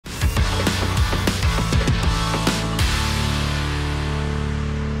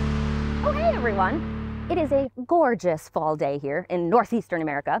Hey everyone! It is a gorgeous fall day here in northeastern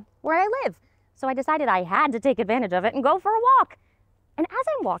America, where I live. So I decided I had to take advantage of it and go for a walk. And as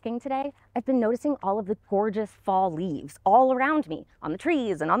I'm walking today, I've been noticing all of the gorgeous fall leaves all around me, on the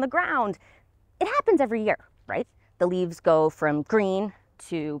trees and on the ground. It happens every year, right? The leaves go from green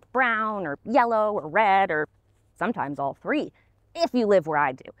to brown or yellow or red or sometimes all three, if you live where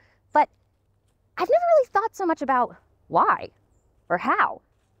I do. But I've never really thought so much about why or how.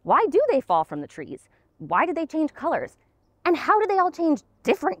 Why do they fall from the trees? Why do they change colors? And how do they all change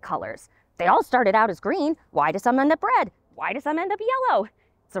different colors? They all started out as green. Why do some end up red? Why do some end up yellow?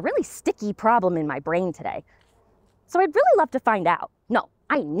 It's a really sticky problem in my brain today. So I'd really love to find out. No,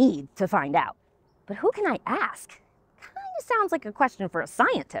 I need to find out. But who can I ask? Kind of sounds like a question for a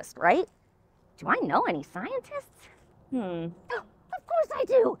scientist, right? Do I know any scientists? Oh, of course I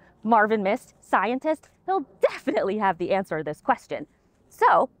do. Marvin Mist, scientist, he'll definitely have the answer to this question.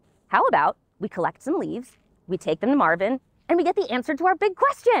 So, how about we collect some leaves, we take them to Marvin, and we get the answer to our big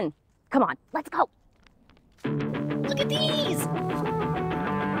question. Come on, let's go. Look at these!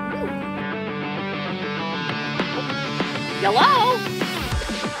 Hello?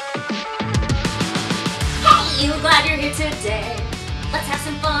 Hey, you, glad you're here today. Let's have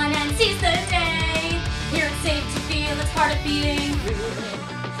some fun and seize the day. Here it's safe to feel it's part of being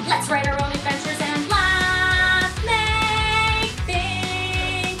real. Let's write our own adventures and laugh, make,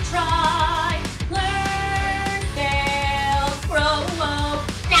 think, try, learn, fail, grow.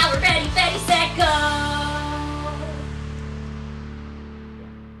 Now we're ready, set, go.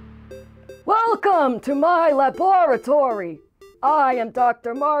 Welcome to my laboratory. I am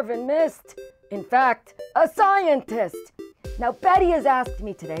Dr. Marvin Mist, in fact, a scientist. Now, Betty has asked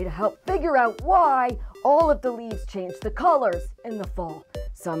me today to help figure out why all of the leaves change the colors in the fall.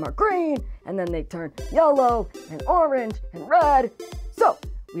 Some are green, and then they turn yellow, and orange, and red. So,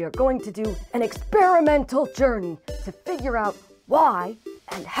 we are going to do an experimental journey to figure out why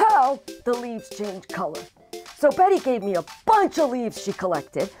and how the leaves change color. So Betty gave me a bunch of leaves she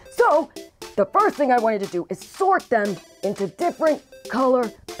collected. So, the first thing I wanted to do is sort them into different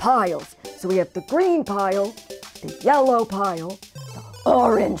color piles. So we have the green pile, the yellow pile, the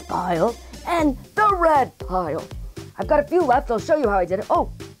orange pile, and the red pile. I've got a few left. I'll show you how I did it.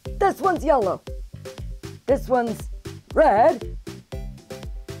 Oh, this one's yellow. This one's red.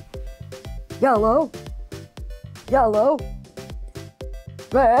 Yellow. Yellow.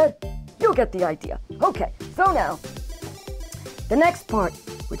 Red. You get the idea. Okay, so now, the next part,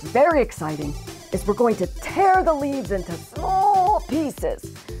 which is very exciting, is we're going to tear the leaves into small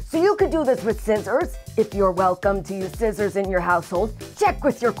pieces. So you could do this with scissors, if you're welcome to use scissors in your household. Check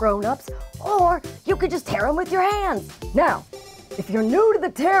with your grown-ups, or you could just tear them with your hands. Now, if you're new to the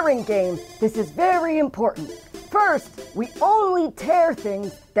tearing game, this is very important. First, we only tear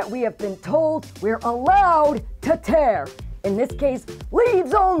things that we have been told we're allowed to tear. In this case,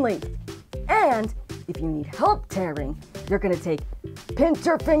 leaves only. And if you need help tearing, you're going to pinch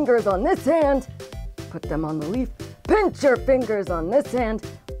your fingers on this hand, put them on the leaf, pinch your fingers on this hand,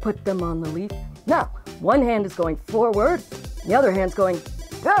 put them on the leaf. Now, one hand is going forward, the other hand's going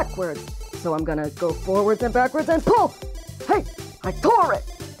backwards. So I'm gonna go forwards and backwards and pull. Hey, I tore it.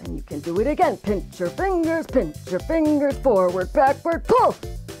 And you can do it again. Pinch your fingers, forward, backward, pull.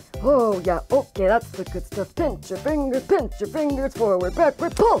 Oh yeah, okay, that's the good stuff. Pinch your fingers, forward,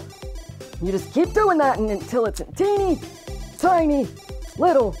 backward, pull. You just keep doing that until it's in teeny, tiny,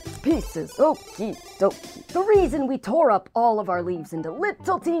 little pieces. Okie dokie. The reason we tore up all of our leaves into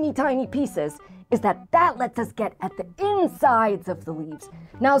little teeny tiny pieces is that lets us get at the insides of the leaves.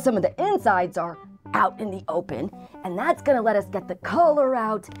 Now some of the insides are out in the open, and that's gonna let us get the color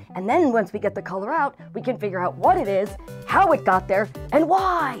out. And then once we get the color out, we can figure out what it is, how it got there, and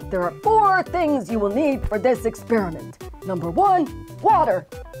why. There are 4 things you will need for this experiment. Number 1, water.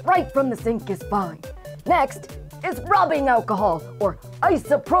 Right from the sink is fine. Next is rubbing alcohol, or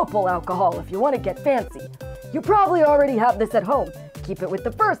isopropyl alcohol if you want to get fancy. You probably already have this at home. Keep it with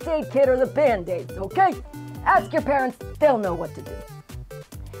the first aid kit or the Band-Aids, okay? Ask your parents, they'll know what to do.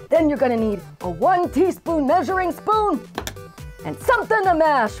 Then you're gonna need a 1 teaspoon measuring spoon and something to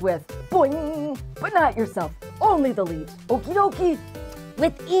mash with. Boing! But not yourself, only the leaves. Okie dokie.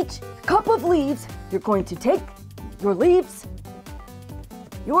 With each cup of leaves, you're going to take your leaves.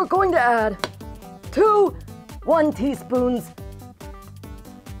 You're going to add 2 1 teaspoons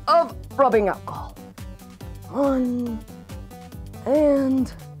of rubbing alcohol. 1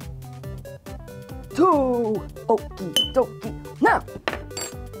 and 2. Okie dokie. Now,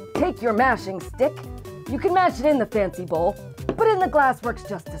 take your mashing stick. You can mash it in the fancy bowl, but in the glass works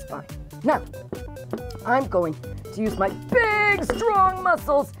just as fine. Now, I'm going to use my big big, strong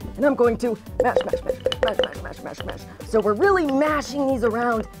muscles. And I'm going to mash, mash, mash, mash, mash, mash, mash, mash. So we're really mashing these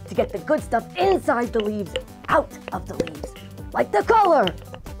around to get the good stuff inside the leaves, out of the leaves, like the color.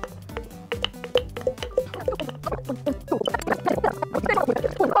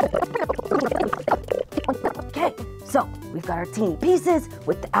 Okay, so we've got our teeny pieces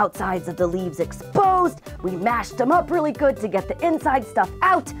with the outsides of the leaves exposed. We mashed them up really good to get the inside stuff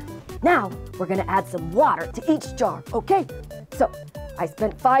out. Now, we're gonna add some water to each jar, okay? So, I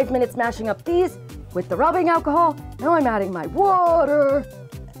spent 5 minutes mashing up these with the rubbing alcohol. Now I'm adding my water.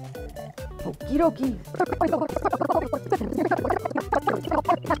 Okie dokie.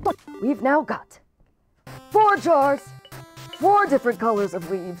 We've now got 4 jars, 4 different colors of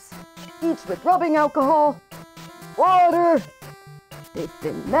leaves, each with rubbing alcohol, water. They've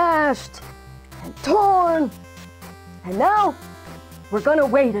been mashed and torn. And now, we're gonna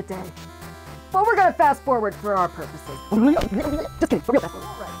wait a day. But we're gonna fast forward for our purposes. Just kidding, for real fast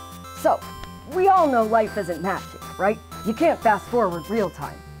forward. So, we all know life isn't magic, right? You can't fast forward real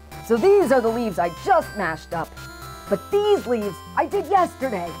time. So these are the leaves I just mashed up. But these leaves I did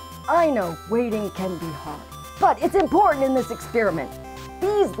yesterday. I know waiting can be hard, but it's important in this experiment.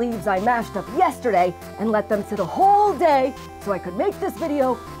 These leaves I mashed up yesterday and let them sit a whole day so I could make this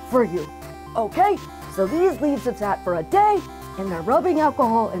video for you. Okay, so these leaves have sat for a day in their rubbing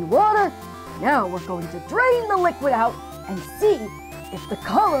alcohol and water. Now we're going to drain the liquid out and see if the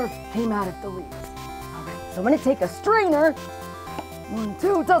color came out of the leaves. All right, so I'm gonna take a strainer. 1,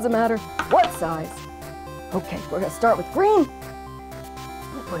 2, doesn't matter what size. Okay, we're gonna start with green.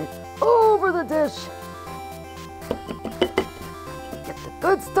 Put it over the dish. Get the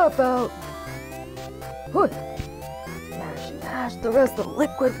good stuff out. Good. Mash, mash the rest of the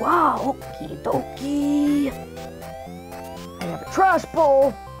liquid. Wow, okie dokie. I have a trash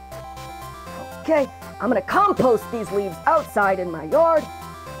bowl. Okay, I'm gonna compost these leaves outside in my yard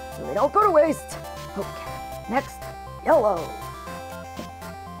so they don't go to waste. Okay, next, yellow.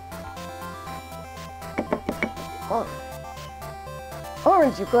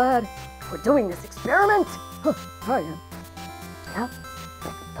 Orange, you glad we're doing this experiment? Huh, I am. Now,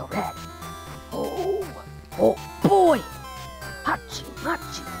 the red. Oh boy! Hachi,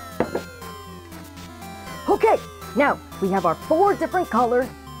 hachi. Okay, now we have our 4 different colored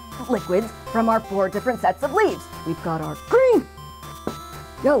liquids from our 4 different sets of leaves. We've got our green,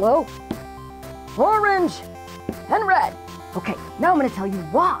 yellow, orange, and red. Okay, now I'm gonna tell you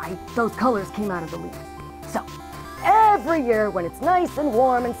why those colors came out of the leaves. So, every year when it's nice and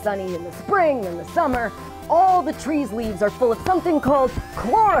warm and sunny in the spring and the summer, all the tree's leaves are full of something called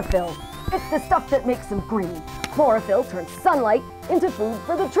chlorophyll. It's the stuff that makes them green. Chlorophyll turns sunlight into food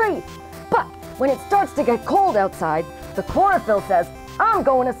for the tree. But when it starts to get cold outside, the chlorophyll says, I'm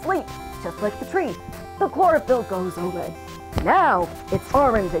going to sleep, just like the tree. The chlorophyll goes away. Now it's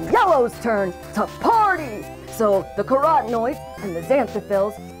orange and yellow's turn to party. So the carotenoids and the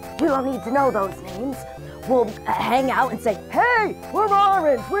xanthophylls, we don't need to know those names. We'll hang out and say, hey, we're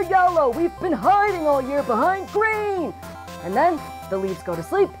orange, we're yellow, we've been hiding all year behind green. And then the leaves go to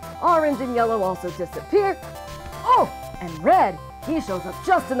sleep, orange and yellow also disappear. Oh, and red, he shows up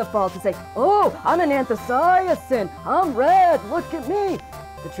just in the fall to say, oh, I'm an anthocyacin, I'm red, look at me.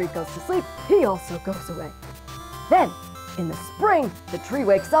 The tree goes to sleep, he also goes away. Then, in the spring, the tree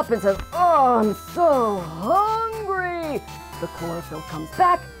wakes up and says, oh, I'm so hungry. The chlorophyll comes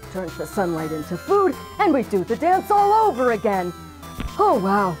back, turns the sunlight into food, and we do the dance all over again. Oh,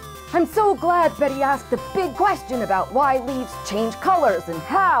 wow. I'm so glad Betty asked the big question about why leaves change colors and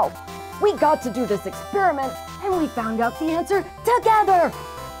how. We got to do this experiment, and we found out the answer together.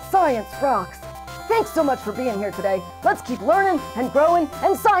 Science rocks. Thanks so much for being here today. Let's keep learning and growing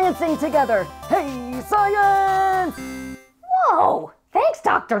and sciencing together. Hey, science! Whoa! Thanks,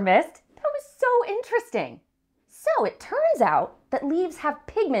 Dr. Mist. That was so interesting. So it turns out that leaves have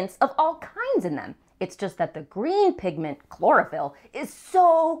pigments of all kinds in them. It's just that the green pigment, chlorophyll, is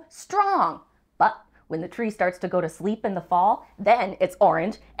so strong. But when the tree starts to go to sleep in the fall, then it's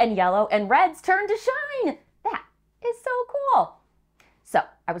orange and yellow and red's turn to shine. That is so cool. So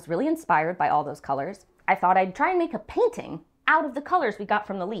I was really inspired by all those colors. I thought I'd try and make a painting out of the colors we got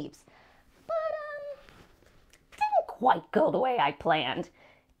from the leaves. But didn't quite go the way I planned.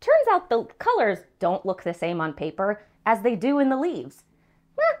 Turns out the colors don't look the same on paper as they do in the leaves.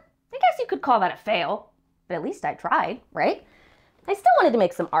 Well, I guess you could call that a fail, but at least I tried, right? I still wanted to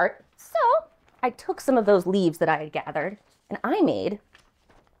make some art, so I took some of those leaves that I had gathered and I made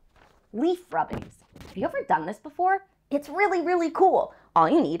leaf rubbings. Have you ever done this before? It's really, really cool. All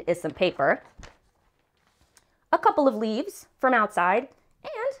you need is some paper, a couple of leaves from outside,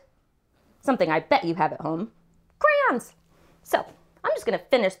 and something I bet you have at home, crayons. So I'm just gonna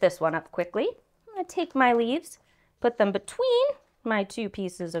finish this one up quickly. I'm gonna take my leaves, put them between my two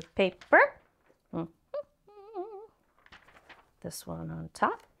pieces of paper. This one on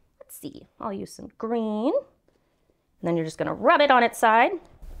top. Let's see, I'll use some green. And then you're just gonna rub it on its side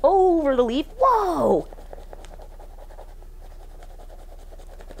over the leaf. Whoa!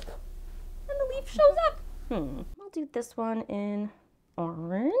 And the leaf shows up. I'll do this one in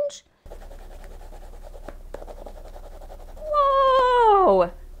orange.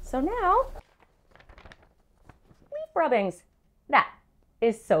 Whoa! So now, leaf rubbings. That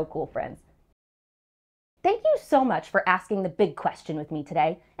is so cool, friends. Thank you so much for asking the big question with me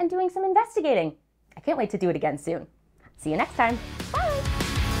today and doing some investigating. I can't wait to do it again soon. See you next time. Bye!